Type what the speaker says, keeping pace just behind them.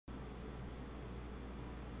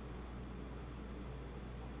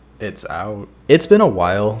it's out. It's been a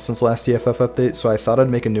while since the last TFF update, so I thought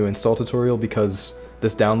I'd make a new install tutorial because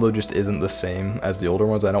this download just isn't the same as the older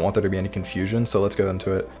ones. I don't want there to be any confusion, so let's go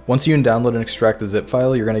into it. Once you download and extract the zip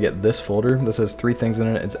file, you're gonna get this folder. This has 3 things in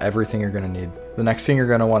it. It's everything you're gonna need. The next thing you're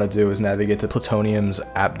gonna wanna do is navigate to Plutonium's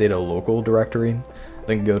app data local directory,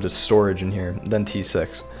 then go to storage in here, then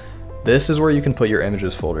T6. This is where you can put your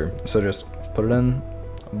images folder. So just put it in,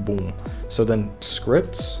 boom. So then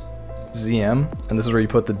scripts, ZM, and this is where you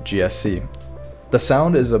put the GSC. The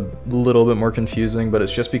sound is a little bit more confusing, but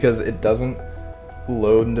it's just because it doesn't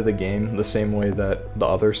load into the game the same way that the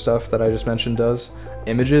other stuff that I just mentioned does.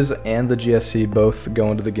 Images and the GSC both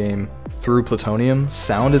go into the game through Plutonium.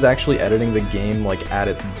 Sound is actually editing the game like at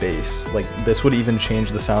its base. Like this would even change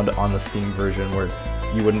the sound on the Steam version where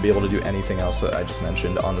you wouldn't be able to do anything else that I just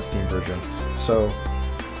mentioned on the Steam version. So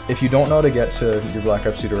if you don't know how to get to your Black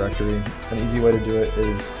Ops 2 directory, an easy way to do it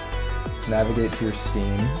is to navigate to your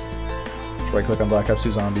Steam, right click on Black Ops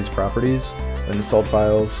 2 Zombies properties, then installed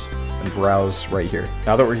files, and browse right here.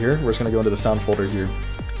 Now that we're here, we're just gonna go into the sound folder here.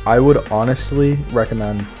 I would honestly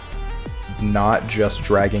recommend not just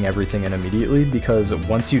dragging everything in immediately, because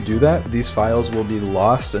once you do that, these files will be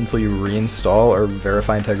lost until you reinstall or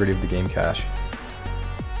verify integrity of the game cache.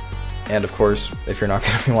 And of course, if you're not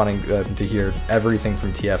going to be wanting to hear everything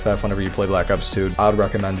from TFF whenever you play Black Ops 2, I would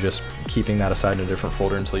recommend just keeping that aside in a different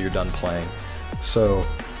folder until you're done playing. So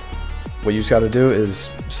what you just got to do is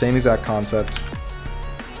same exact concept.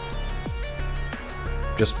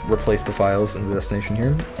 Just replace the files in the destination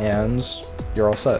here, and you're all set.